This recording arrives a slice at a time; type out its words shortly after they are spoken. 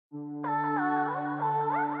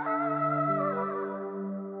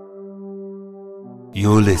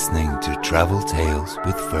You're listening to Travel Tales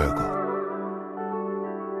with Fergal.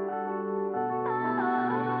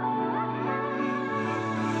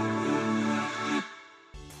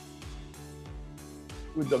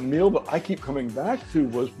 The meal that I keep coming back to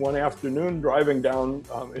was one afternoon driving down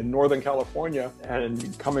in Northern California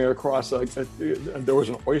and coming across there was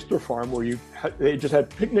an oyster farm where they just had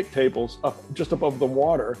picnic tables up just above the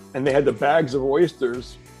water, and they had the bags of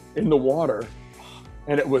oysters in the water,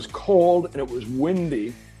 and it was cold and it was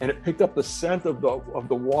windy, and it picked up the scent of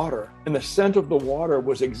the water, and the scent of the water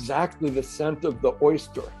was exactly the scent of the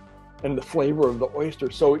oyster and the flavor of the oyster.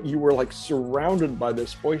 So you were like surrounded by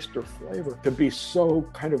this oyster flavor. To be so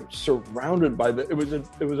kind of surrounded by it was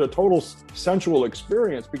a total sensual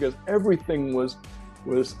experience, because everything was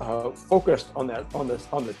focused on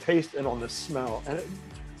the taste and on the smell. And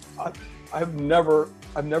I've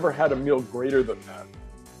never had a meal greater than that.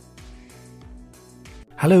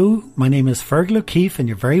 Hello, my name is Fergal O'Keefe and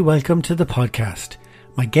you're very welcome to the podcast.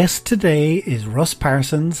 My guest today is Russ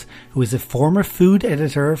Parsons, who is a former food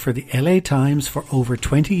editor for the LA Times for over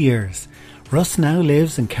 20 years. Russ now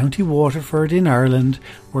lives in County Waterford in Ireland,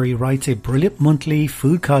 where he writes a brilliant monthly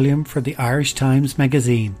food column for the Irish Times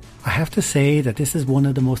magazine. I have to say that this is one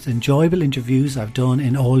of the most enjoyable interviews I've done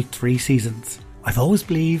in all 3 seasons. I've always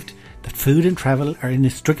believed that food and travel are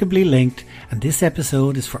inextricably linked, and this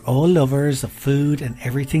episode is for all lovers of food and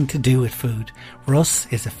everything to do with food. Russ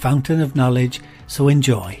is a fountain of knowledge, so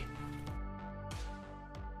enjoy.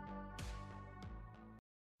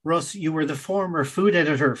 Russ, you were the former food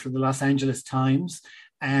editor for the Los Angeles Times,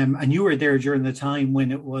 and you were there during the time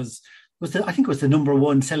when it was I think it was the number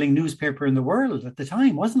one selling newspaper in the world at the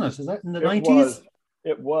time, wasn't it? Is that in the 90s?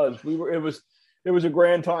 It was. It was a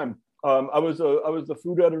grand time. I was the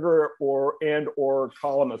food editor or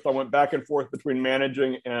columnist. I went back and forth between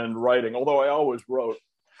managing and writing, although I always wrote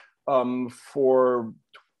for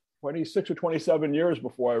 26 or 27 years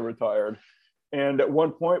before I retired. And at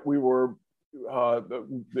one point we were in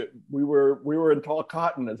tall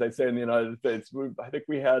cotton, as they say in the United States. I think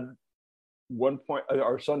we had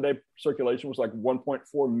our Sunday circulation was like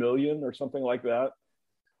 1.4 million or something like that.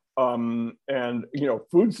 And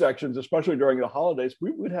food sections, especially during the holidays, we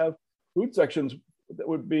would have food sections that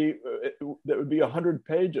would be 100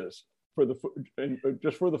 pages for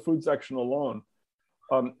just for the food section alone.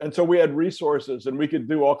 And so we had resources, and we could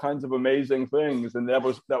do all kinds of amazing things, and that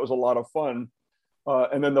was a lot of fun.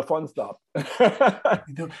 And then the fun stopped.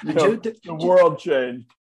 The world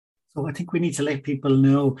changed. So I think we need to let people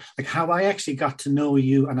know like how I actually got to know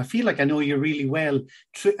you, and I feel like I know you really well,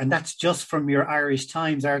 and that's just from your Irish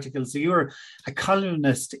Times article. So you're a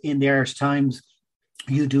columnist in the Irish Times.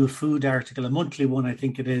 You do a food article, a monthly one, I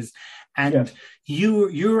think it is, and yes.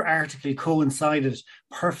 Your article coincided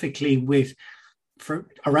perfectly with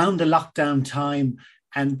around the lockdown time.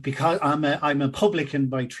 And because I'm a publican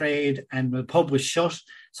by trade, and the pub was shut,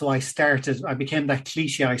 so I became that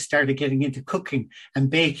cliche. I started getting into cooking and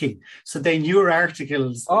baking. So then your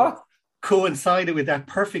articles coincided with that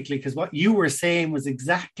perfectly, because what you were saying was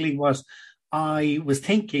exactly what I was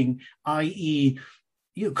thinking, i.e.,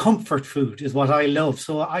 comfort food is what I love.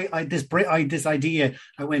 So I this idea,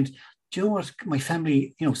 I went, do you know what, my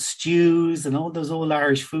family, stews and all those old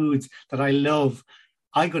Irish foods that I love,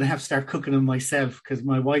 I'm going to have to start cooking them myself, because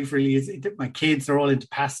my wife really is, my kids are all into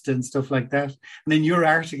pasta and stuff like that. And then your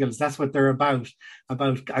articles, that's what they're about,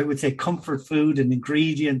 I would say, comfort food and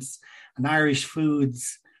ingredients and Irish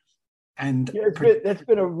foods. And it's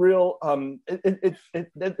been a real,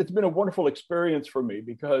 it's been a wonderful experience for me,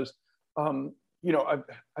 because, I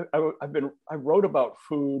wrote about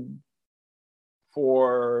food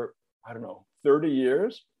for, 30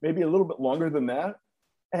 years, maybe a little bit longer than that.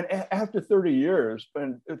 And after 30 years,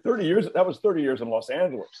 that was 30 years in Los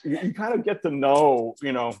Angeles. You kind of get to know,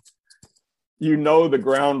 the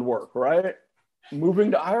groundwork, right?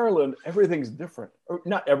 Moving to Ireland, everything's different. Or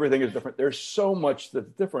not everything is different. There's so much that's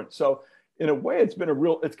different. So in a way, it's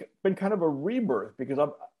been kind of a rebirth, because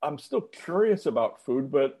I'm still curious about food,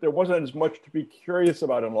 but there wasn't as much to be curious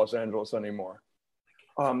about in Los Angeles anymore.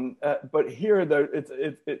 But here,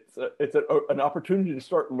 it's an opportunity to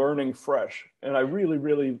start learning fresh, and I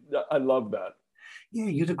really I love that. Yeah,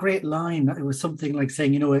 you had a great line. It was something like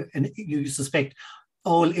saying, and you suspect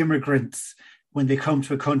all immigrants, when they come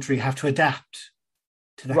to a country, have to adapt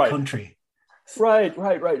to that country. Right. And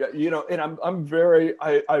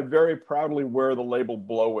I very proudly wear the label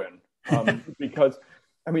blow in, because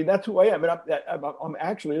that's who I am. I'm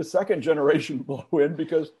actually a second generation blow in,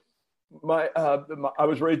 because I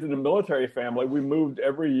was raised in a military family. We moved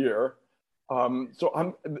every year.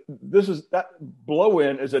 That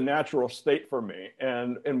blow-in is a natural state for me.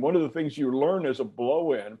 And one of the things you learn as a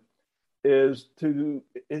blow-in is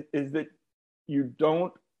that you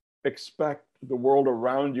don't expect the world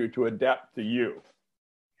around you to adapt to you.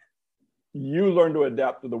 You learn to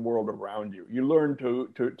adapt to the world around you. You learn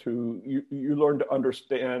you learn to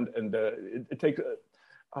understand, and it takes.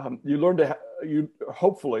 You learn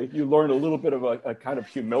hopefully you learn a little bit of a kind of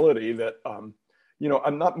humility that I'm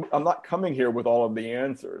not coming here with all of the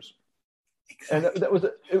answers. Exactly. And that was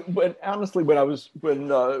honestly when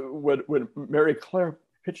Mary Claire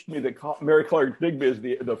pitched me Mary Claire Digby is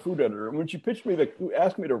the food editor, and when she pitched me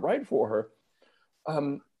asked me to write for her,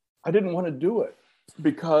 I didn't want to do it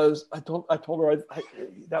because I told her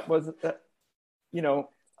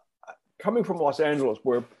coming from Los Angeles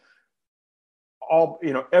where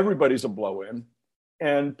everybody's a blow-in,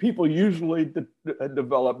 and people usually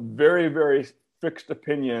develop very, very fixed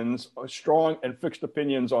opinions, strong and fixed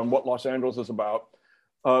opinions on what Los Angeles is about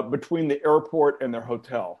between the airport and their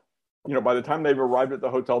hotel. By the time they've arrived at the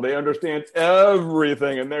hotel, they understand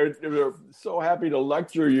everything, and they're so happy to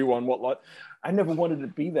lecture you on what. I never wanted to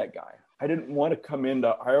be that guy. I didn't want to come into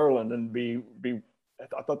Ireland and be.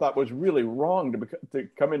 I thought that was really wrong to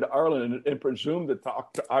come into Ireland and presume to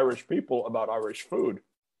talk to Irish people about Irish food.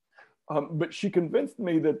 But she convinced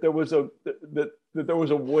me that there was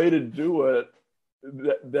a way to do it,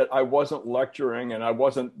 that I wasn't lecturing and I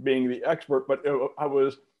wasn't being the expert, but I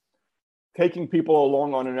was taking people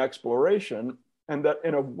along on an exploration, and that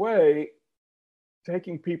in a way,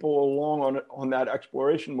 taking people along on that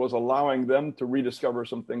exploration was allowing them to rediscover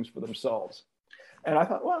some things for themselves. And I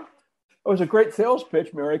thought, well, it was a great sales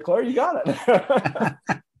pitch, Mary Claire. You got it.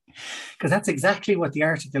 Because that's exactly what the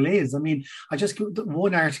article is. I mean,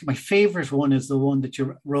 one article, my favorite one is the one that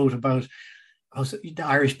you wrote about the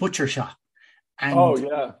Irish butcher shop. And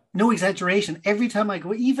no exaggeration. Every time I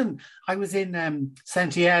go, even I was in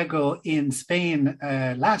Santiago in Spain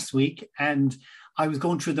last week, and I was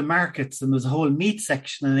going through the markets, and there's a whole meat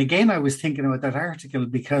section. And again, I was thinking about that article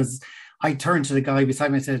because I turned to the guy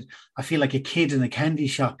beside me and said, I feel like a kid in a candy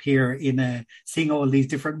shop here seeing all these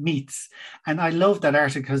different meats. And I love that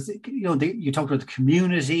article because, you talk about the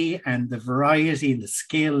community and the variety and the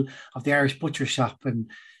skill of the Irish butcher shop.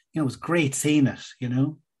 And, it was great seeing it,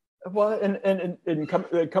 Well,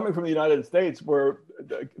 and coming from the United States, where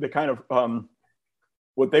the kind of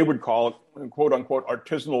what they would call, quote unquote,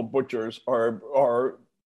 artisanal butchers are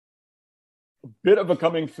a bit of a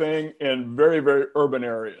coming thing in very, very urban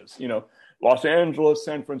areas. Los Angeles,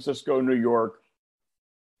 San Francisco, New York.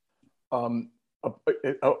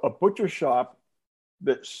 A butcher shop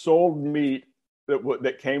that sold meat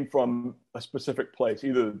that came from a specific place,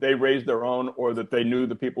 either they raised their own or that they knew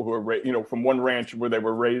the people who were, from one ranch where they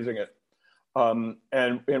were raising it, and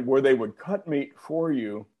where they would cut meat for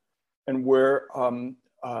you, and where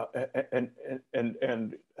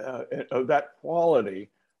that quality,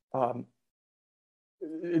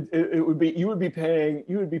 it would be you would be paying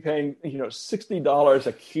 $60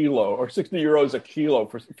 a kilo or 60 euros a kilo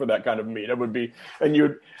for that kind of meat. It would be, and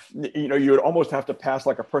you would almost have to pass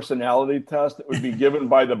like a personality test that would be given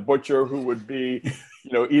by the butcher, who would be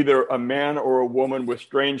either a man or a woman with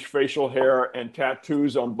strange facial hair and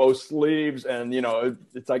tattoos on both sleeves, and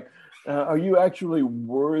it's like, are you actually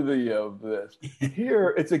worthy of this?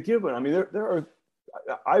 Here it's a given. I mean, there are.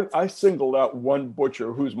 I singled out one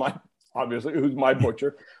butcher who's my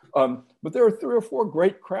butcher, but there are 3 or 4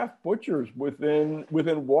 great craft butchers within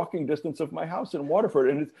walking distance of my house in Waterford,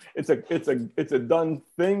 and it's a done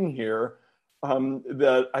thing here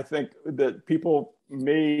that I think that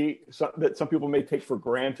some people may take for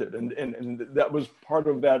granted, and that was part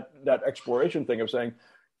of that exploration thing of saying,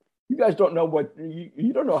 you guys don't know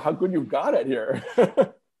you don't know how good you've got it here.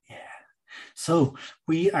 So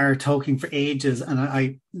we are talking for ages,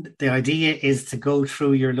 and the idea is to go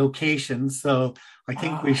through your locations. So I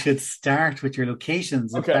think we should start with your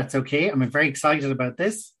locations, if that's okay. I'm very excited about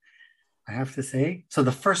this, I have to say. So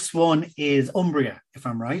the first one is Umbria, if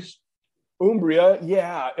I'm right. Umbria,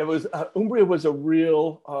 yeah, it was. Umbria was a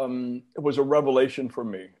real. It was a revelation for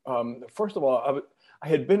me. First of all, I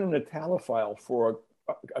had been an Italophile for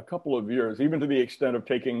a couple of years, even to the extent of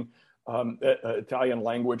taking Italian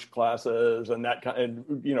language classes and that kind. And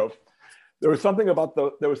there was something about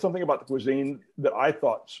the cuisine that I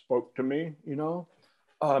thought spoke to me.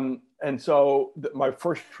 And so my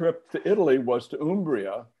first trip to Italy was to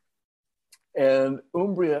Umbria, and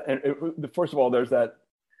first of all, there's that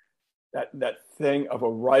thing of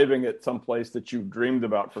arriving at some place that you've dreamed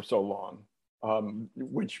about for so long,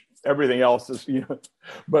 which everything else is,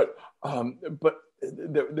 but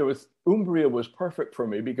there was Umbria was perfect for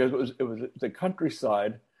me because it was the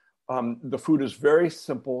countryside. The food is very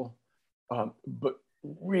simple, but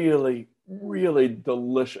really, really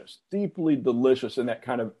delicious, deeply delicious in that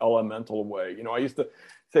kind of elemental way. I used to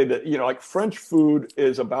say that like French food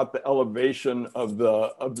is about the elevation of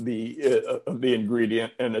the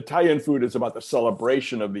ingredient, and Italian food is about the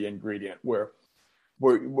celebration of the ingredient, where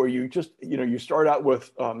you just you start out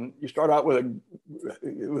with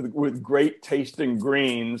with great tasting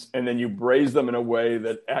greens, and then you braise them in a way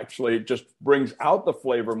that actually just brings out the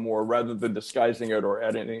flavor more rather than disguising it or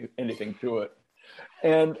adding anything to it.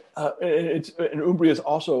 And Umbria is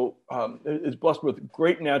also is blessed with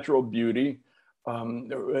great natural beauty,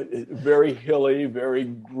 very hilly, very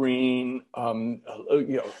green,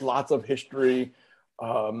 lots of history.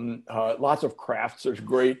 Lots of crafts. There's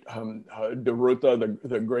great De Ruta,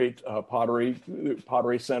 the great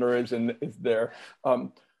pottery center is there.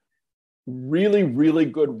 Really, really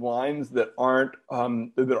good wines that aren't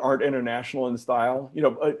international in style.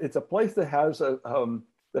 It's a place that has a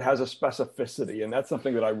specificity, and that's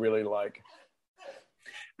something that I really like.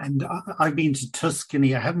 And I've been to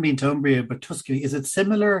Tuscany. I haven't been to Umbria, but Tuscany, is it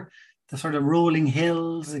similar? The sort of rolling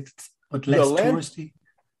hills, but less touristy?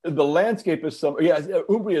 The landscape is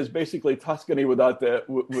Umbria is basically Tuscany without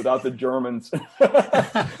the Germans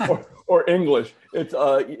or English.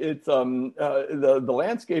 The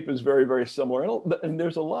landscape is very, very similar, and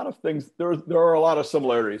there's a lot of things. There are a lot of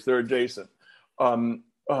similarities. They're adjacent, but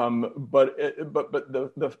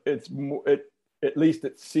it's more. At least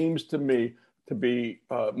it seems to me to be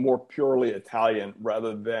more purely Italian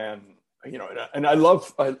rather than. And I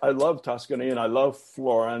love Tuscany, and I love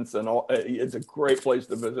Florence, and all. It's a great place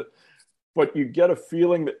to visit. But you get a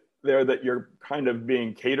feeling that you're kind of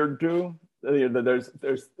being catered to. This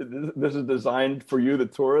is designed for you, the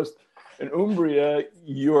tourist. In Umbria,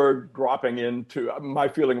 you're dropping into. My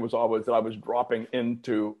feeling was always that I was dropping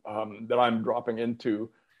into that I'm dropping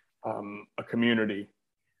into a community.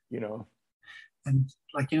 And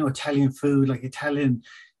Italian food, like Italian.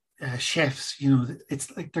 Chefs,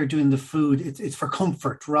 it's like they're doing the food. It's for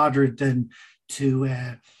comfort rather than to,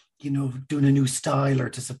 doing a new style or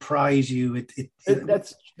to surprise you.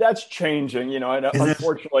 That's changing, and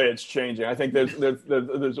unfortunately, it's changing. I think there's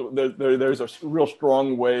a real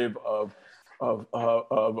strong wave of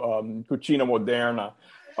cucina moderna,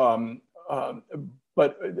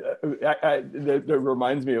 but that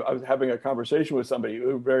reminds me. I was having a conversation with somebody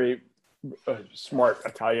who very smart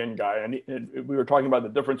Italian guy, and we were talking about the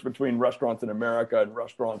difference between restaurants in America and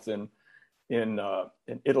restaurants in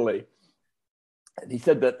Italy. And he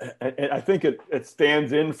said that, and I think it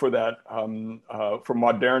stands in for that for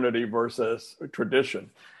modernity versus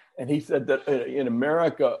tradition. And he said that in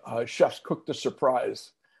America, chefs cook to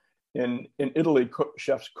surprise. In Italy,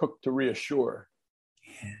 chefs cook to reassure.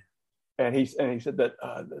 Yeah. And he said that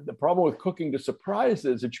the problem with cooking to surprise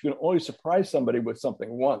is that you can only surprise somebody with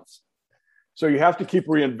something once. So you have to keep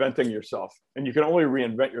reinventing yourself, and you can only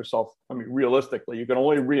reinvent yourself. I mean, realistically, you can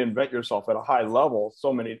only reinvent yourself at a high level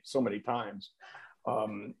so many times.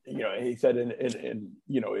 He said in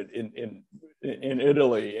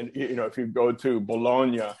Italy, and if you go to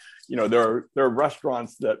Bologna, there are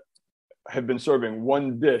restaurants that have been serving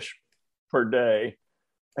one dish per day,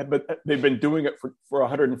 but they've been doing it for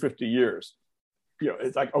 150 years.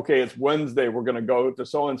 It's like, okay, it's Wednesday, we're going to go to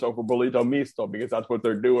so and so for bollito misto because that's what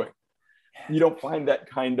they're doing. You don't find that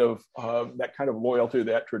kind of loyalty,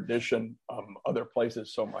 that tradition, other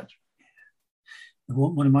places so much.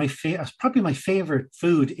 One of my probably my favorite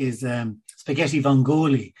food is spaghetti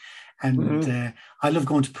vongole, and I love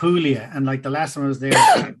going to Puglia. And like the last time I was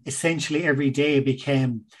there, essentially every day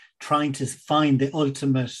became trying to find the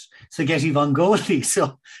ultimate spaghetti vongole.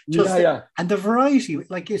 So and the variety,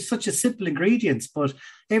 like it's such a simple ingredients, but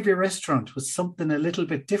every restaurant was something a little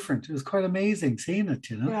bit different. It was quite amazing seeing it,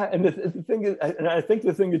 Yeah, and the thing is, and I think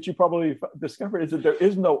the thing that you probably discovered is that there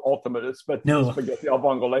is no ultimate spaghetti al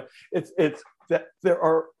vongole. It's that there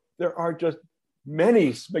are just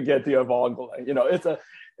many spaghetti al vongole.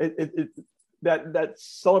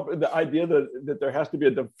 The idea that there has to be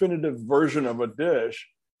a definitive version of a dish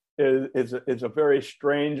is a very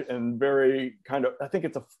strange and very kind of, I think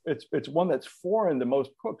it's one that's foreign to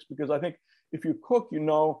most cooks, because I think if you cook,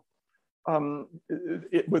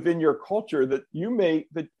 within your culture that you may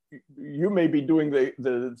be doing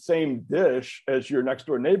the same dish as your next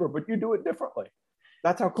door neighbor, but you do it differently.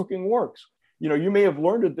 That's how cooking works. You may have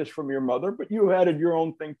learned a dish from your mother, but you added your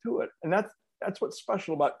own thing to it. And that's what's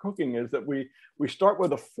special about cooking, is that we start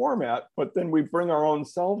with a format, but then we bring our own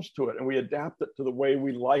selves to it and we adapt it to the way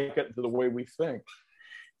we like it, to the way we think.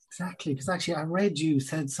 Exactly, because actually I read you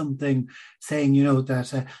said something saying,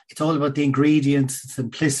 that it's all about the ingredients,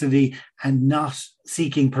 simplicity, and not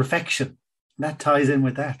seeking perfection. That ties in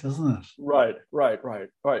with that, doesn't it? Right.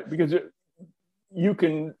 Because you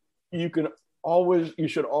can you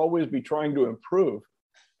should always be trying to improve.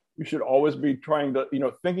 You should always be trying to,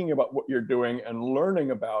 thinking about what you're doing and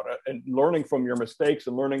learning about it and learning from your mistakes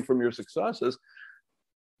and learning from your successes.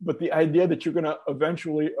 But the idea that you're going to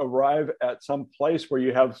eventually arrive at some place where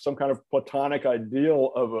you have some kind of platonic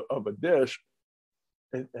ideal of a dish,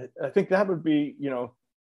 I think that would be,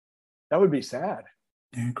 that would be sad.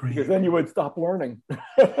 I agree. Because then you would stop learning.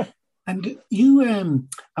 And you, am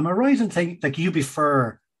I right in saying like you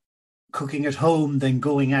prefer cooking at home than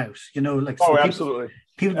going out? Oh, absolutely.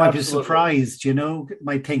 People might be surprised,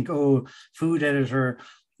 might think, oh, food editor,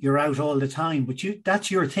 you're out all the time. But that's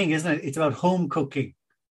your thing, isn't it? It's about home cooking.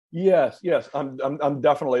 Yes. I'm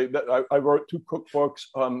definitely. I wrote 2 cookbooks.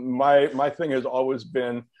 My thing has always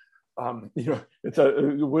been, it's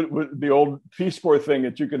the old Peace Corps thing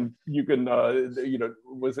that you can you can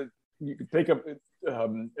take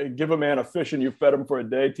give a man a fish and you fed him for a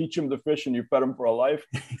day, teach him to fish and you fed him for a life.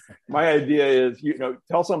 My idea is,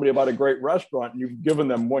 tell somebody about a great restaurant and you've given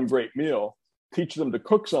them one great meal, teach them to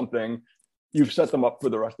cook something, you've set them up for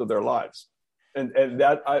the rest of their lives. And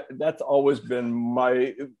that's always been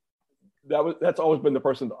that's always been the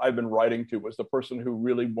person that I've been writing to, was the person who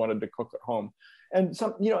really wanted to cook at home. And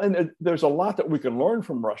and there's a lot that we can learn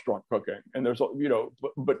from restaurant cooking. And there's,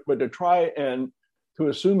 but to try and to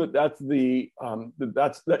assume that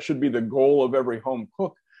that should be the goal of every home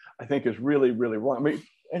cook, I think is really, really wrong. I mean,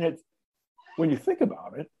 and when you think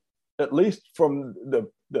about it, at least from the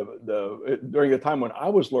during the time when I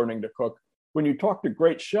was learning to cook, when you talk to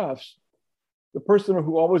great chefs, the person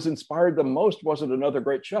who always inspired them most wasn't another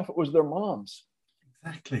great chef; it was their moms.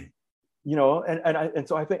 Exactly. So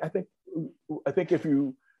I think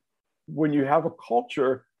when you have a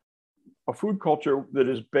culture, a food culture that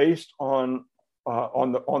is based on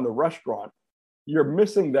the restaurant, you're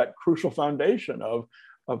missing that crucial foundation of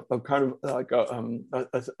kind of like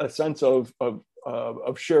a sense of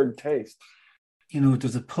shared taste.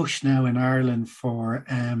 There's a push now in Ireland for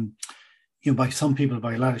by some people,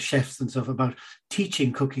 by a lot of chefs and stuff, about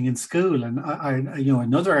teaching cooking in school. And I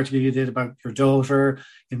another article you did about your daughter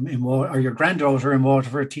or your granddaughter in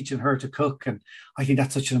Waterford, teaching her to cook. And I think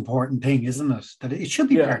that's such an important thing, isn't it? That it should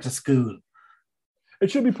be part of school. It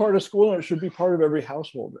should be part of school, and it should be part of every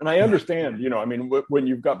household. And I understand, when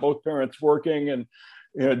you've got both parents working, and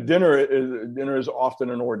dinner is often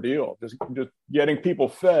an ordeal. Just getting people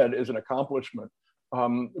fed is an accomplishment.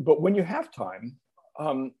 But when you have time,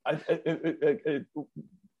 I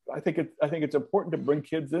think it's important to bring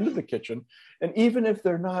kids into the kitchen, and even if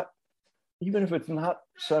it's not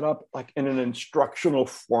set up like in an instructional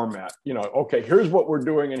format, okay, here's what we're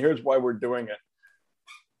doing and here's why we're doing it.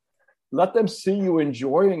 Let them see you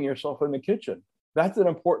enjoying yourself in the kitchen. That's an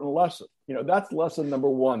important lesson. That's lesson number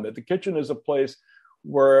 1, that the kitchen is a place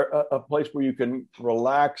where you can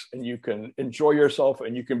relax and you can enjoy yourself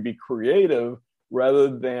and you can be creative,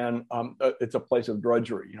 rather than it's a place of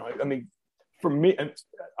drudgery. I mean, for me, and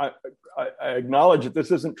I acknowledge that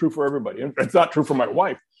this isn't true for everybody. And it's not true for my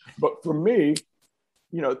wife, but for me,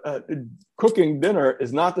 cooking dinner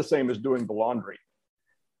is not the same as doing the laundry.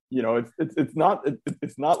 It's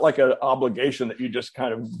not like an obligation that you just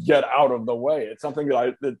kind of get out of the way. It's something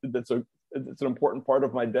it's an important part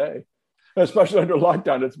of my day. Especially under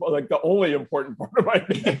lockdown, it's like the only important part of my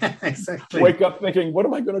day. Yeah, exactly. Wake up thinking, what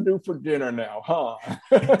am I going to do for dinner now? Huh?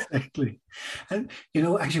 Exactly. And,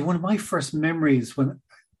 actually, one of my first memories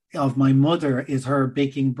of my mother is her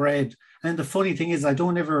baking bread. And the funny thing is, I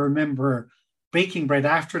don't ever remember baking bread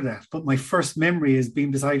after that. But my first memory is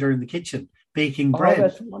being beside her in the kitchen, baking bread. Oh,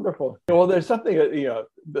 that's wonderful. Well, there's something,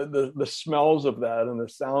 the smells of that and the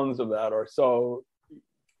sounds of that are so...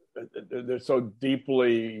 they're so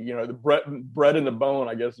deeply, the bread in the bone,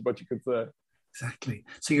 I guess is what you could say. Exactly.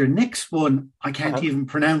 So your next one, I can't even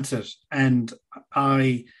pronounce it. And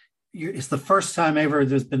it's the first time ever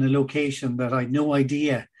there's been a location that I had no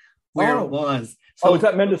idea where it was. So, is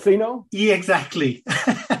that Mendocino? Yeah, exactly.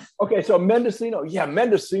 Okay, so Mendocino. Yeah,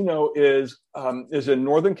 Mendocino is in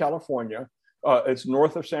Northern California. It's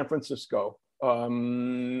north of San Francisco.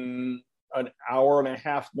 An hour and a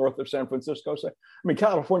half north of San Francisco. So, I mean,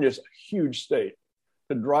 California is a huge state.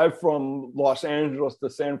 To drive from Los Angeles to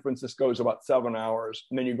San Francisco is about 7 hours.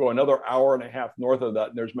 And then you go another hour and a half north of that,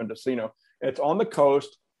 and there's Mendocino. It's on the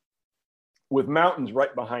coast with mountains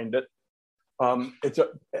right behind it.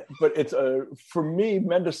 For me,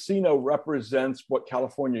 Mendocino represents what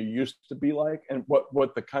California used to be like and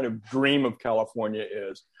what the kind of dream of California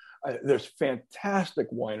is. There's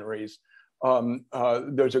fantastic wineries.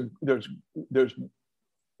 There's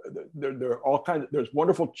there are all kinds. There's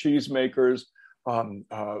wonderful cheesemakers.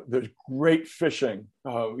 There's great fishing.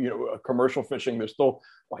 Commercial fishing. There's still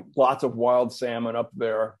like lots of wild salmon up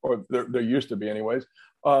there, or there used to be, anyways.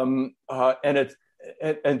 And it's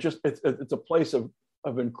a place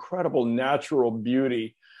of incredible natural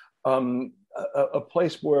beauty. A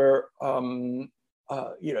place where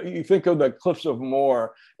you think of the Cliffs of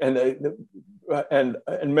Moher and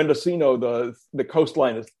Mendocino, the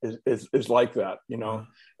coastline is like that,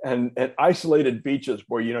 and isolated beaches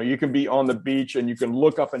where you can be on the beach and you can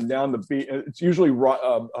look up and down the beach. It's usually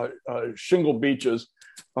shingle beaches.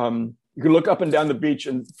 You can look up and down the beach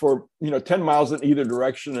and for 10 miles in either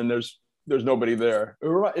direction, and there's nobody there.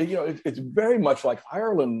 It's very much like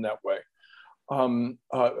Ireland in that way.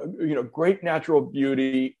 Great natural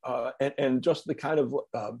beauty, and just the kind of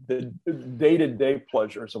the day-to-day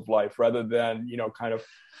pleasures of life, rather than kind of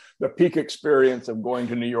the peak experience of going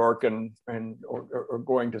to New York or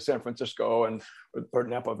going to San Francisco or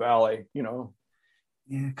Napa Valley.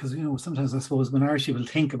 Yeah, because sometimes I suppose when Irish people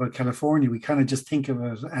think about California, we kind of just think of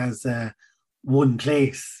it as one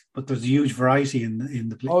place, but there's a huge variety in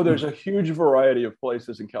the place. Oh, there's a huge variety of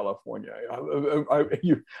places in California.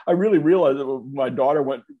 I really realized that when my daughter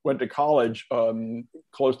went to college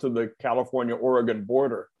close to the California-Oregon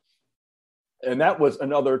border, and that was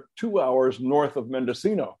another 2 hours north of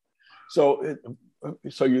Mendocino. So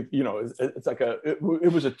it's like it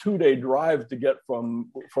was a 2-day drive to get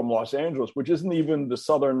from Los Angeles, which isn't even the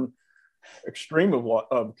southern extreme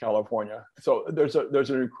of California. So there's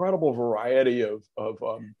an incredible variety of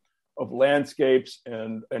landscapes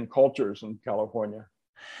and cultures in California.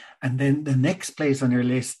 And then the next place on your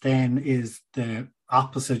list then is the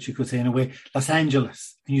opposite, you could say, in a way, Los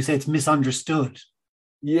Angeles. And you say it's misunderstood.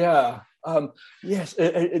 Yeah. Yes.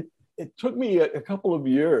 It took me a couple of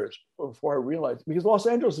years before I realized, because Los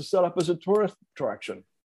Angeles is set up as a tourist attraction.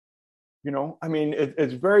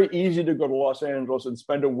 It's very easy to go to Los Angeles and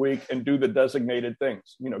spend a week and do the designated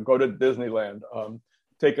things. Go to Disneyland,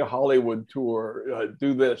 take a Hollywood tour,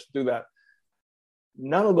 do this, do that.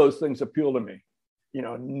 None of those things appeal to me.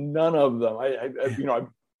 None of them.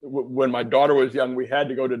 When my daughter was young, we had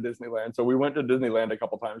to go to Disneyland, so we went to Disneyland a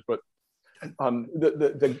couple times. But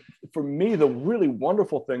for me, the really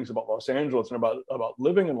wonderful things about Los Angeles and about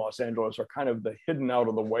living in Los Angeles are kind of the hidden out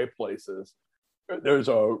of the way places. There's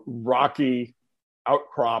a rocky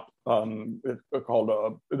outcrop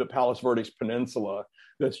called the Palos Verdes Peninsula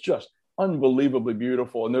that's just unbelievably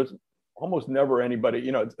beautiful, and there's almost never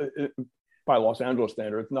anybody. By Los Angeles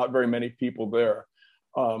standards, not very many people there.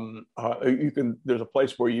 There's a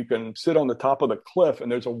place where you can sit on the top of the cliff,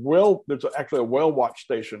 and there's actually a whale watch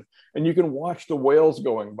station, and you can watch the whales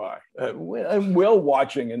going by. Whale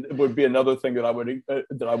watching, and it would be another thing that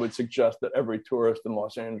I would suggest that every tourist in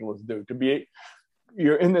Los Angeles do.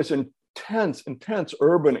 You're in this intense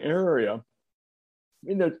urban area.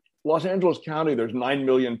 Los Angeles County, there's 9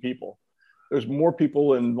 million people. There's more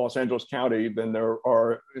people in Los Angeles County than there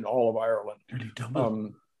are in all of Ireland.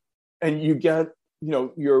 And you get,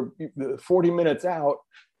 you're 40 minutes out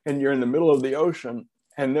and you're in the middle of the ocean,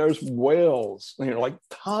 and there's whales, like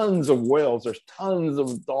tons of whales. There's tons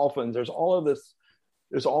of dolphins. There's all of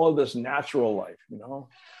this natural life,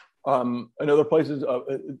 Another place is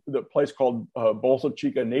the place called Bolsa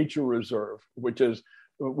Chica Nature Reserve, which is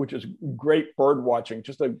great bird watching,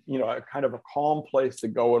 just a kind of a calm place to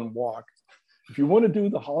go and walk. If you want to do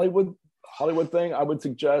the Hollywood thing, I would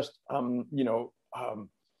suggest the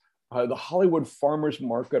Hollywood Farmers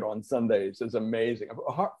Market on Sundays is amazing.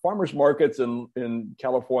 Farmers markets in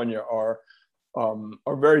California are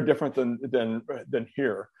very different than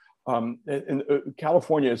here.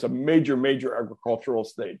 California is a major agricultural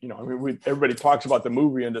state. Everybody talks about the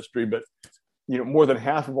movie industry, but more than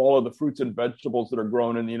half of all of the fruits and vegetables that are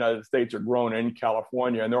grown in the United States are grown in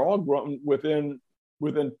California, and they're all grown within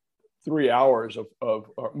 3 hours of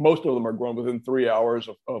most of them are grown within 3 hours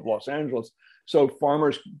of Los Angeles. So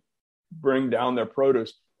farmers bring down their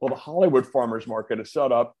produce. Well, the Hollywood Farmers Market is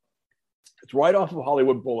set up. It's right off of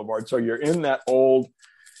Hollywood Boulevard, so you're in that old,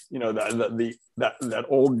 that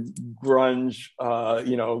old grunge,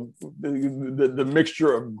 the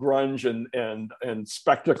mixture of grunge and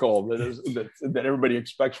spectacle that everybody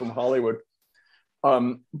expects from Hollywood.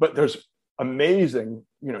 But there's amazing,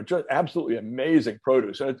 just absolutely amazing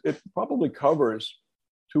produce, and it probably covers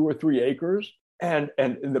 2 or 3 acres. And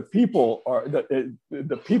the people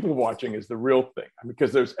the people watching is the real thing,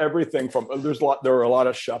 because there's everything from there are a lot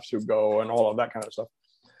of chefs who go and all of that kind of stuff.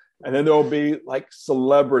 And then there'll be like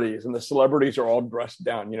celebrities, and the celebrities are all dressed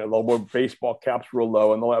down. They'll wear baseball caps real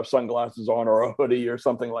low, and they'll have sunglasses on or a hoodie or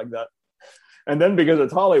something like that. And then because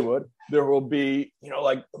it's Hollywood, there will be,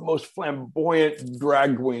 like the most flamboyant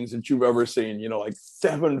drag queens that you've ever seen, like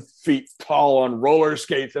 7 feet tall on roller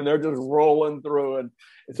skates, and they're just rolling through. And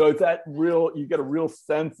so it's you get a real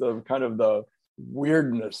sense of kind of the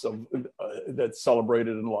weirdness of that's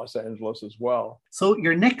celebrated in Los Angeles as well. So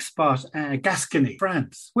your next spot, Gascony,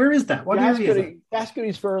 France. Where is that? What area is it?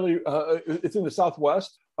 Gascony's fairly, it's in the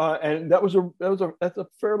Southwest. And that's a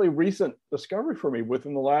fairly recent discovery for me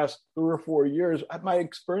within the last 3 or 4 years. My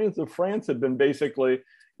experience of France had been basically,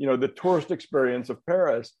 the tourist experience of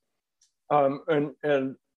Paris,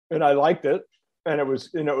 and I liked it, and it was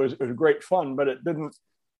great fun, but it didn't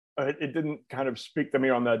kind of speak to me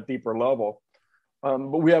on that deeper level.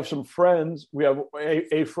 But we have some friends. We have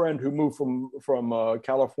a friend who moved from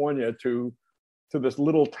California to this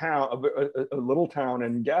little town, a little town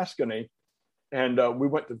in Gascony. And we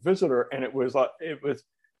went to visit her, and it was a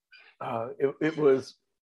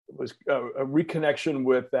reconnection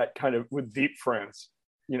with that kind of with deep France,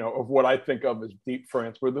 of what I think of as deep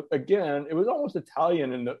France. Where again, it was almost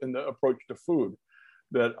Italian in the approach to food.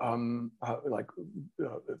 That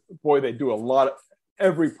boy, they do a lot of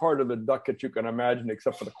every part of the duck that you can imagine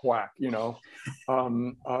except for the quack.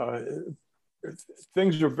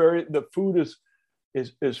 Things are the food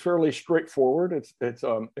is fairly straightforward. It's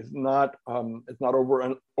not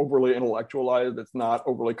overly intellectualized. It's not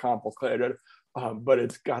overly complicated, but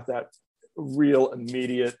it's got that real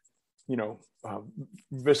immediate,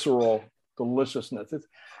 visceral deliciousness.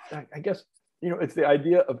 I guess it's the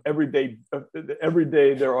idea of every day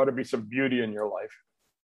there ought to be some beauty in your life.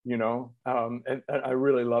 And I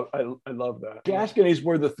really love that. Gascony is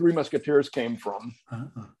where the Three Musketeers came from,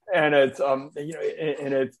 and it's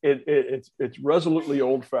it's resolutely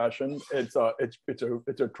old fashioned. It's a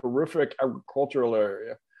terrific agricultural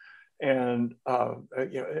area, and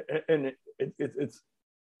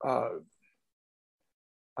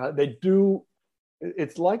they do.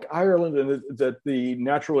 It's like Ireland in that the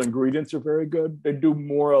natural ingredients are very good. They do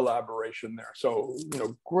more elaboration there. So,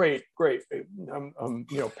 great,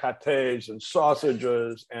 pâtés and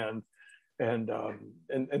sausages and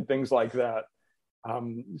things like that.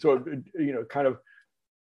 So, kind of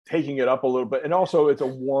taking it up a little bit. And also it's a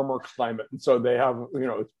warmer climate. And so they have,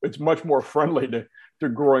 it's much more friendly to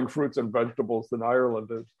growing fruits and vegetables than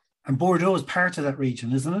Ireland is. And Bordeaux is part of that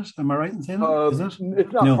region, isn't it? Am I right in saying that? Is it?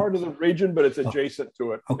 It's not part of the region, but it's adjacent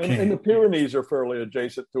to it. Okay. And the Pyrenees are fairly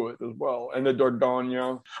adjacent to it as well. And the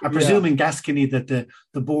Dordogne. I presume in Gascony that the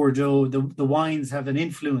Bordeaux, the wines have an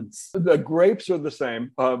influence. The grapes are the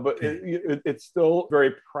same, but it's still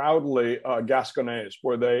very proudly Gasconnaise,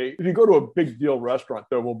 where if you go to a big deal restaurant,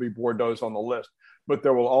 there will be Bordeaux on the list. But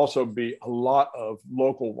there will also be a lot of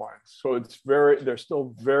local wines. So they're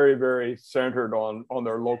still very, very centered on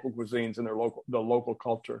their local cuisines and the local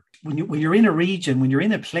culture. When you're in a region, when you're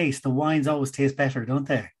in a place, the wines always taste better, don't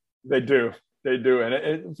they? They do.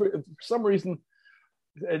 And for some reason,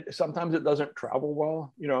 sometimes it doesn't travel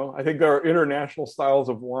well. I think there are international styles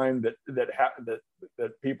of wine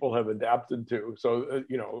that people have adapted to. So,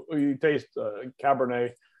 you taste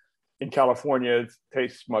Cabernet in California, it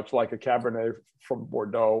tastes much like a Cabernet from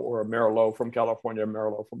Bordeaux or a Merlot from California,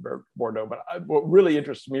 Merlot from Bordeaux. But what really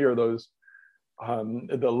interests me are those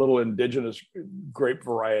the little indigenous grape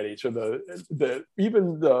varieties, or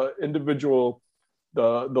even the individual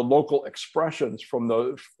the local expressions from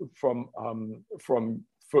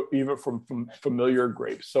familiar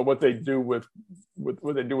grapes. So what they do with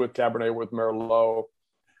Cabernet, with Merlot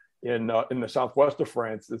in the southwest of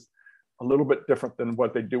France is a little bit different than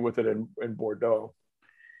what they do with it in Bordeaux.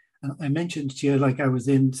 I mentioned to you, like I was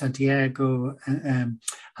in Santiago and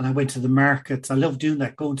I went to the markets. I love doing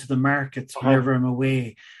that, going to the markets whenever I'm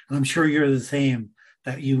away. And I'm sure you're the same,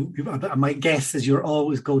 that you my guess is you're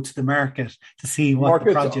always go to the market to see what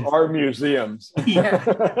the produce. Markets are museums.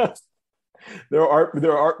 Yeah. There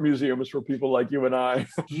are art museums for people like you and I.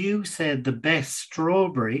 You said the best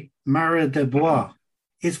strawberry, Mara de Bois,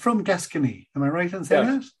 is from Gascony. Am I right in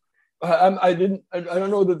saying that? I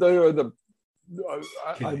don't know that they are the.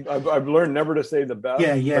 I've learned never to say the best.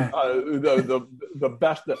 Yeah. But, the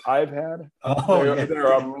best that I've had.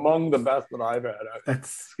 They're among the best that I've had.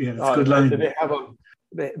 That's a good line. They have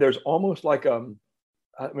there's almost like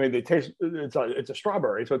they taste. It's a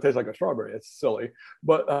strawberry, so it tastes like a strawberry. It's silly,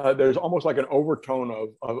 but there's almost like an overtone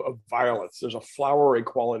of violets. There's a flowery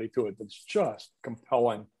quality to it that's just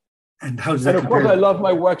compelling. And how does that compare? And of course, I love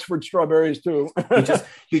my Wexford strawberries too.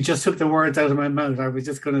 you just took the words out of my mouth. I was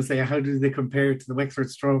just going to say, how do they compare to the Wexford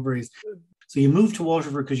strawberries? So you moved to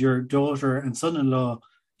Waterford because your daughter and son-in-law,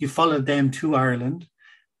 you followed them to Ireland,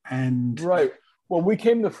 and Right. Well, we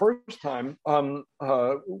came the first time 5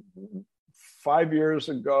 years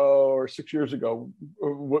ago or 6 years ago,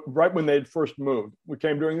 right when they'd first moved. We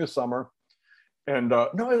came during the summer, and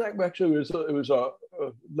no, actually it was a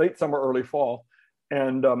late summer, early fall,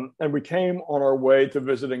 and we came on our way to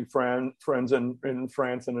visiting friends in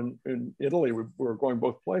France and in Italy. We were going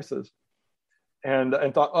both places, and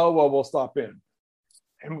thought, oh well, we'll stop in.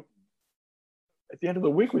 And at the end of the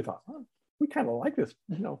week, we thought, oh, we kind of like this,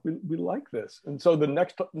 we like this. And so the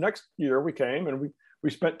next year we came, and we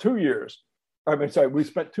spent 2 years. We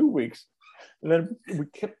spent 2 weeks, and then we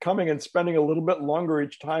kept coming and spending a little bit longer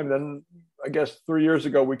each time. Then I guess 3 years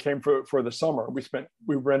ago we came for the summer.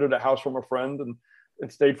 We rented a house from a friend and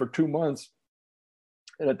stayed for 2 months.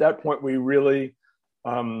 And at that point, we really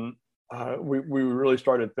we really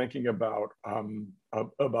started thinking about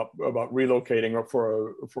relocating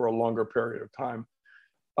for a longer period of time.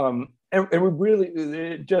 And we really,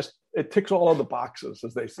 it ticks all of the boxes,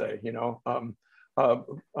 as they say. I'm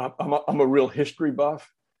a real history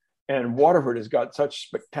buff, and Waterford has got such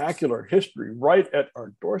spectacular history right at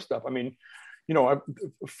our doorstep. I mean,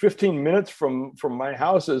 15 minutes from my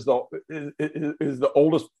house is the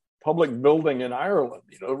oldest public building in Ireland.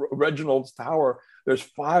 Reginald's Tower. There's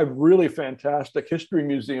 5 really fantastic history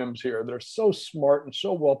museums here. They're so smart and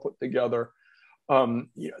so well put together.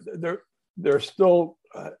 They're still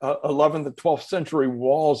 11th and 12th century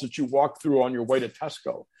walls that you walk through on your way to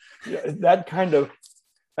Tesco. That kind of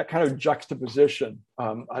juxtaposition,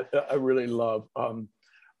 I really love.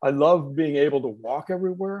 I love being able to walk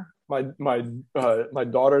everywhere. My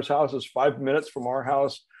daughter's house is 5 minutes from our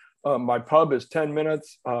house. My pub is 10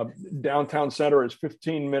 minutes. Downtown center is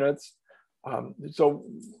 15 minutes. So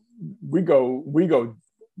we go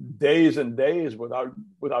days and days without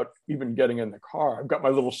even getting in the car. I've got my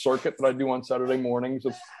little circuit that I do on Saturday mornings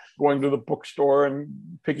of going to the bookstore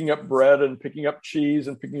and picking up bread and picking up cheese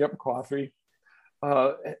and picking up coffee.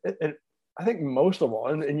 And I think most of all,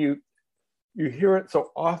 and you hear it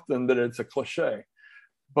so often that it's a cliche,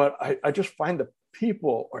 but I just find the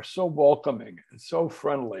people are so welcoming and so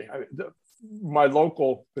friendly. My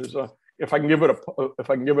local is if I can give it a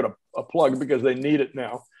plug, because they need it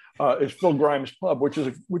now, is Phil Grimes Pub, which is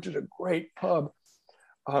a great pub.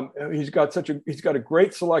 He's got a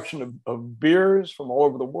great selection of beers from all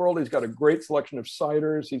over the world. He's got a great selection of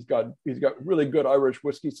ciders. He's got really good Irish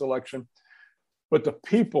whiskey selection. But the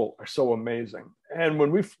people are so amazing. And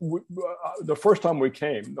when the first time we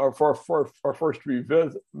came, our first 3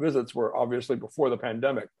 visits were obviously before the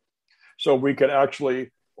pandemic, so we could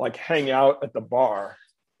actually like hang out at the bar.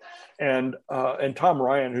 And Tom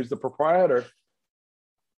Ryan, who's the proprietor,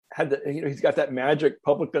 he's got that magic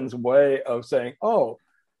publican's way of saying, "Oh,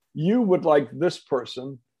 you would like this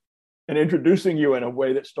person," and introducing you in a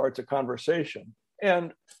way that starts a conversation.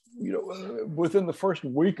 And within the first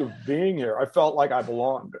week of being here, I felt like I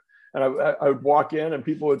belonged. And I would walk in, and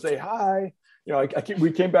people would say hi.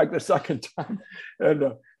 We came back the second time,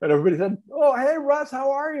 and everybody said, "Oh, hey, Russ,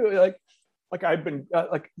 how are you?" Like I'd been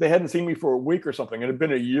like they hadn't seen me for a week or something. It had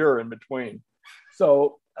been a year in between.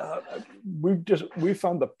 So we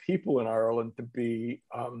found the people in Ireland to be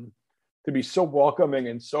so welcoming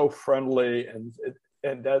and so friendly, and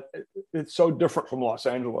that it's so different from Los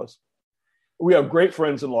Angeles. We have great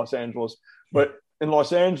friends in Los Angeles, but in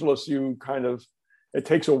Los Angeles, it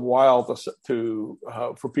takes a while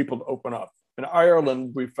for people to open up. In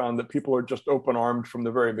Ireland, we found that people are just open-armed from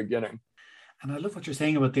the very beginning. And I love what you're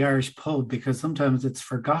saying about the Irish pub, because sometimes it's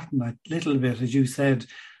forgotten a little bit, as you said,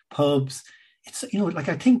 pubs. It's,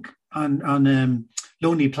 I think on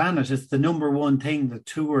Lonely Planet, it's the number one thing that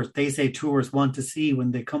tourists want to see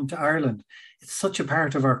when they come to Ireland. It's such a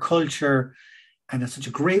part of our culture. And it's such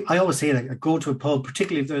a great, I always say, like, go to a pub,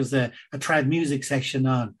 particularly if there's a trad music section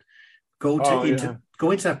on. Go into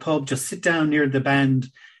that pub, just sit down near the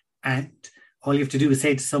band, and all you have to do is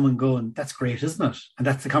say to someone going, "That's great, isn't it?" And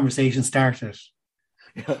that's the conversation started.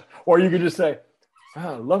 Yeah. Or you could just say,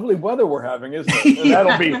 "Lovely weather we're having, isn't it?" And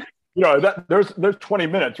that'll be, there's 20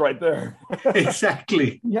 minutes right there.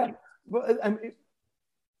 Exactly. Yeah. Well, I mean,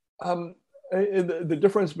 the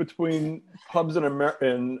difference between pubs in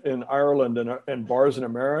Ireland and bars in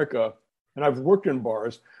America, and I've worked in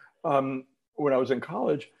bars when I was in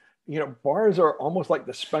college. Bars are almost like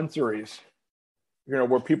dispensaries,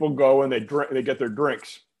 where people go and they get their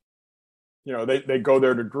drinks. They go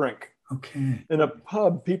there to drink. Okay. In a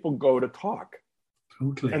pub, people go to talk.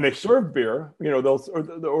 Totally. And they serve beer.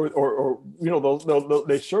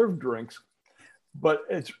 They serve drinks, but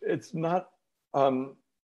it's not.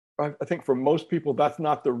 I think for most people, that's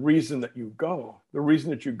not the reason that you go. The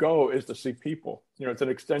reason that you go is to see people. It's an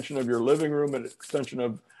extension of your living room, an extension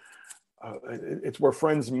of it's where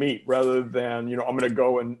friends meet, rather than I'm going to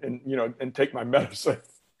go and take my medicine.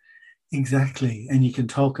 Exactly. And you can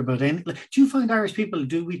talk about any. Do you find Irish people,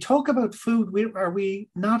 do we talk about food? Are we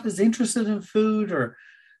not as interested in food, or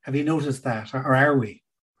have you noticed that, or are we?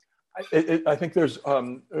 I think there's.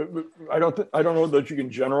 I don't know that you can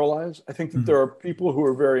generalize. I think that there are people who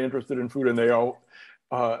are very interested in food, and they all.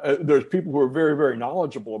 There's people who are very, very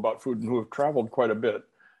knowledgeable about food and who have traveled quite a bit.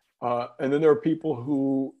 And then there are people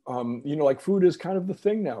who, like food is kind of the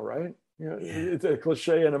thing now, right? It's a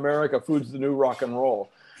cliche in America, food's the new rock and roll.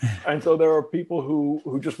 And so there are people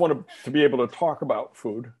who just want to be able to talk about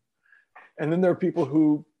food. And then there are people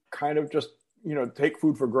who kind of just, take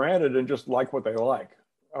food for granted and just like what they like.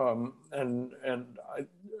 And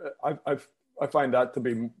I find that to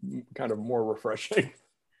be kind of more refreshing.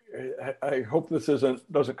 I hope this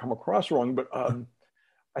doesn't come across wrong, but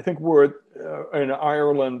I think we're in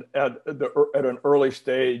Ireland at an early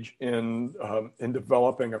stage in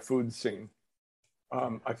developing a food scene.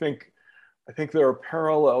 I think there are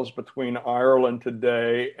parallels between Ireland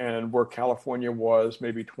today and where California was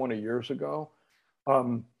maybe 20 years ago.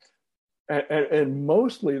 And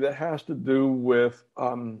mostly that has to do with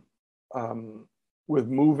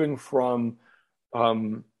moving from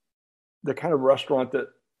the kind of restaurant that,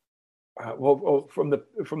 from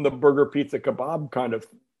the burger, pizza, kebab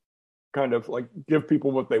kind of like give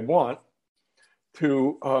people what they want,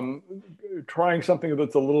 to trying something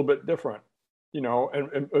that's a little bit different.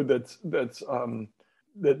 And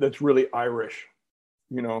that's really Irish.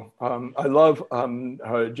 I love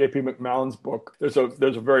J.P. McMahon's book. There's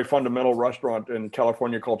a very fundamental restaurant in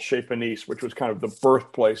California called Chez Panisse, which was kind of the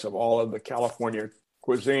birthplace of all of the California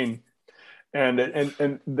cuisine. And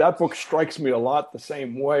that book strikes me a lot the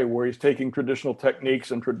same way, where he's taking traditional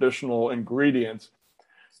techniques and traditional ingredients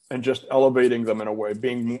and just elevating them in a way,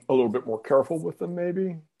 being a little bit more careful with them,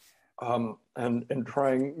 maybe. And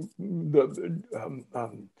trying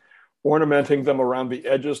ornamenting them around the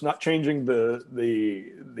edges, not changing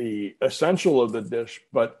the essential of the dish,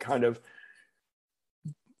 but kind of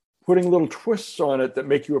putting little twists on it that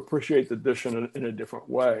make you appreciate the dish in a different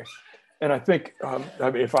way. And I think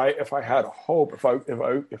if I had a hope,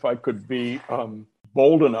 if I could be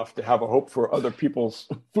bold enough to have a hope for other people's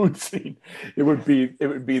food scene, it would be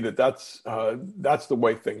that's the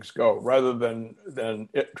way things go, rather than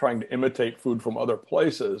trying to imitate food from other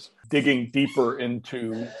places, digging deeper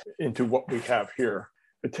into what we have here.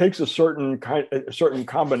 It takes a certain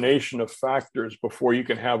combination of factors before you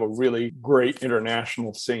can have a really great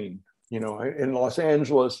international scene. In Los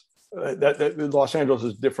Angeles, Los Angeles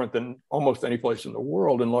is different than almost any place in the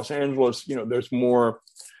world. In Los Angeles, there's more.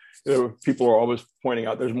 People are always pointing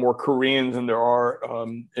out there's more Koreans than there are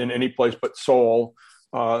in any place but Seoul.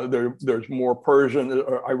 There's more Persian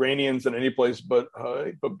or Iranians than any place but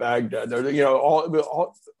Baghdad.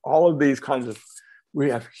 All of these kinds of. We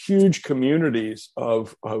have huge communities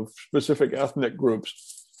of specific ethnic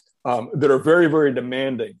groups that are very, very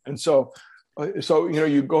demanding, and so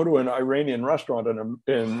you go to an Iranian restaurant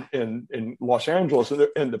in Los Angeles,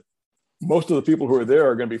 and most of the people who are there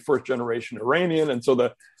are going to be first generation Iranian, and so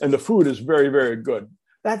the food is very, very good.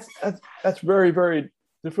 That's very, very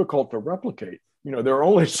difficult to replicate. There are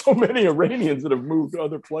only so many Iranians that have moved to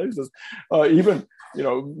other places. Even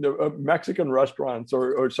Mexican restaurants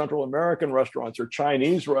or Central American restaurants or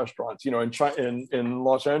Chinese restaurants. In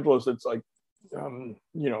Los Angeles, it's like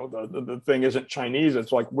the thing isn't Chinese.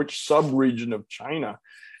 It's like which sub-region of China.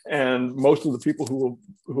 And most of the people who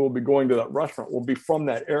will be going to that restaurant will be from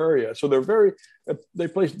that area. So they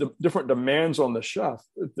place different demands on the chef.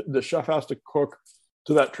 The chef has to cook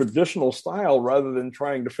to that traditional style rather than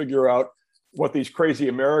trying to figure out what these crazy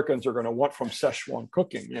Americans are going to want from Szechuan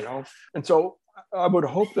cooking, And so I would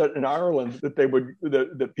hope that in Ireland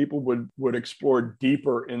that people would explore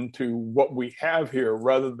deeper into what we have here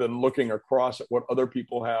rather than looking across at what other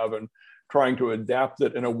people have and trying to adapt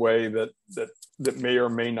it in a way that may or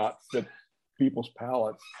may not fit people's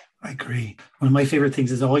palates. I agree. One of my favorite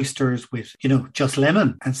things is oysters with, just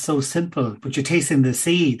lemon, and so simple, but you're tasting the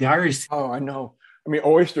sea, the Irish. Oh, I know. I mean,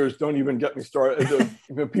 oysters don't even get me started.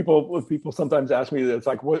 People sometimes ask me, it's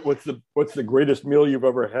like, what's the greatest meal you've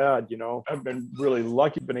ever had? I've been really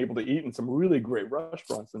lucky, been able to eat in some really great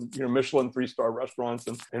restaurants and Michelin 3-star restaurants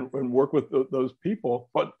and work with those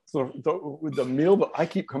people. But the meal that I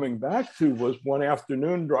keep coming back to was one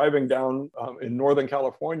afternoon driving down in Northern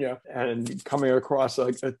California and coming across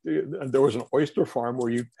there was an oyster farm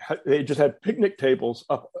where they just had picnic tables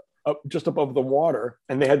up just above the water,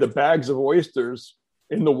 and they had the bags of oysters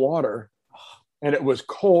in the water, and it was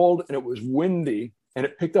cold and it was windy, and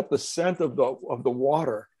it picked up the scent of the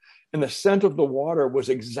water, and the scent of the water was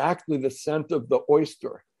exactly the scent of the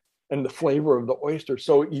oyster and the flavor of the oyster.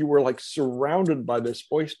 So you were like surrounded by this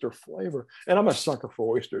oyster flavor. And I'm a sucker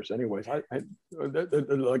for oysters anyways. They're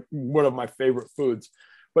like one of my favorite foods.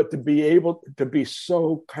 But to be able to be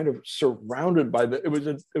so kind of surrounded by it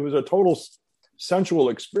was a total sensual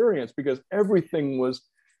experience, because everything was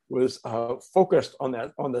focused on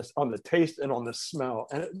the taste and on the smell.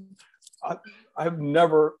 And I've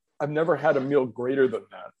never had a meal greater than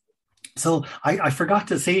that. So I forgot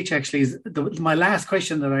to say it actually, my last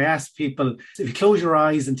question that I ask people, if you close your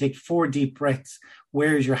eyes and take 4 deep breaths,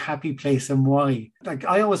 where is your happy place and why? Like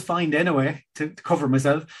I always find anyway, to cover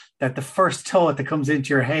myself, that the first thought that comes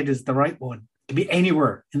into your head is the right one. It can be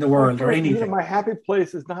anywhere in the world or anything. My happy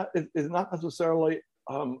place is not necessarily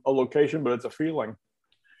a location, but it's a feeling.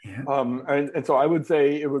 Yeah. And so I would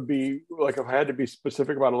say it would be like, if I had to be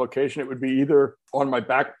specific about a location, it would be either on my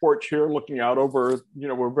back porch here, looking out over,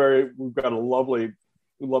 we've got a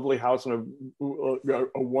lovely house and a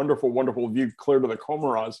wonderful, wonderful view clear to the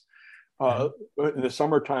Comoros. In the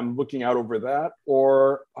summertime, looking out over that,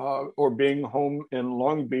 or being home in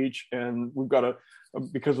Long Beach, and we've got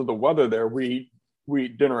because of the weather there, we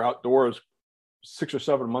eat dinner outdoors 6 or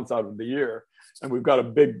 7 months out of the year. And we've got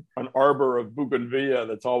an arbor of bougainvillea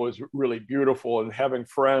that's always really beautiful, and having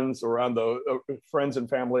friends friends and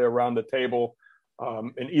family around the table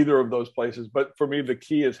in either of those places. But for me, the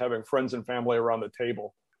key is having friends and family around the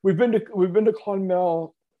table. We've been to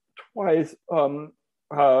Clonmel twice.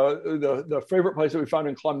 The favorite place that we found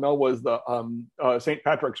in Clonmel was the St.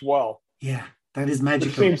 Patrick's Well. Yeah, that is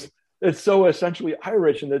magical. It's so essentially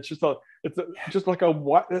Irish, and it's just there's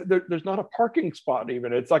not a parking spot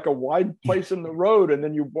even. It's like a wide place in the road, and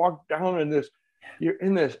then you walk down you're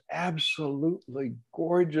in this absolutely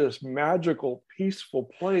gorgeous, magical, peaceful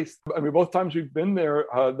place. I mean, both times we've been there,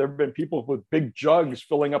 there have been people with big jugs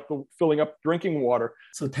filling up drinking water.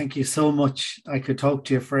 So thank you so much. I could talk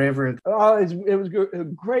to you forever. It was a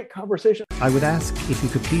great conversation. I would ask if you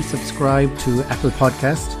could please subscribe to Apple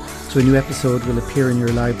Podcast, so a new episode will appear in your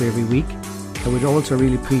library every week. I would also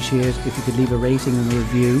really appreciate if you could leave a rating and a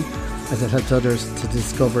review, as it helps others to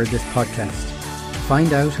discover this podcast. To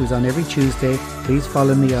find out who's on every Tuesday, please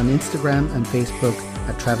follow me on Instagram and Facebook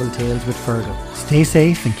at Travel Tales with Fergal. Stay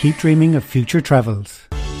safe and keep dreaming of future travels.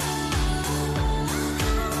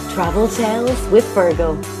 Travel Tales with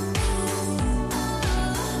Fergal.